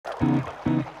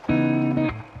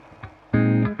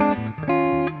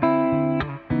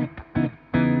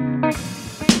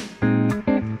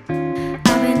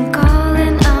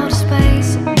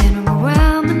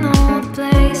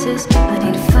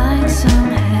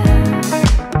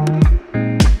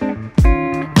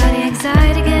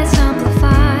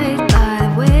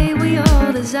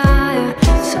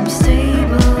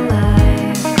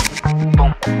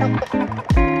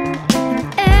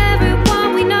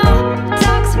Everyone we know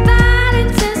talks about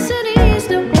intensities,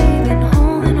 no leavin,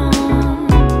 holding on.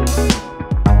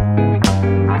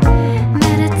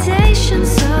 Meditation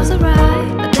serves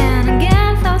alright, but then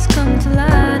again thoughts come to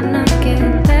light and I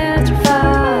get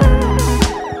petrified.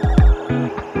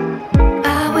 I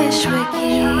wish we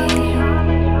keep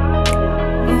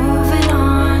moving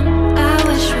on. I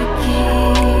wish we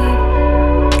keep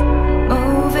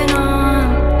moving on.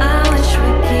 I wish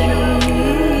we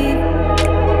keep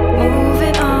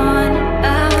moving on.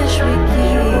 I wish we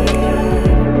keep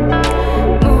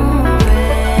moving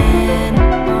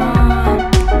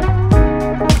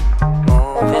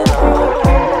on.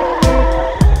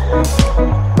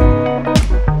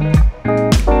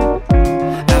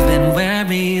 I've been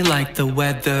wary like the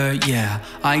weather, yeah.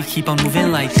 I keep on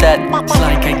moving like that. It's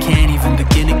like I can't even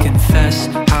begin to confess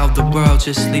how the world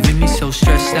just leaving me so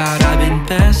stressed out. I've been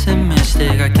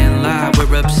pessimistic, I can't lie.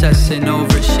 We're obsessing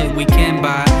over shit we can't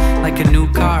buy, like a new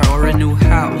car or a new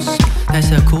house.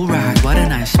 That's a cool ride, what a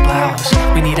nice blouse.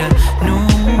 We need a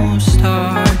new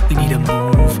start, we need to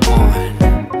move on.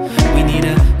 We need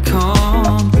to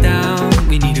calm down,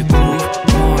 we need to groove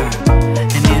more.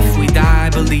 And if we die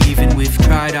believing we've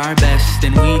tried our best,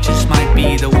 then we just might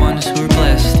be the ones who are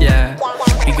blessed, yeah.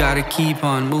 We gotta keep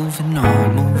on moving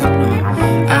on, moving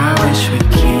on. I wish we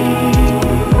keep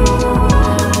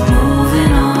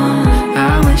moving on.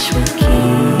 I wish we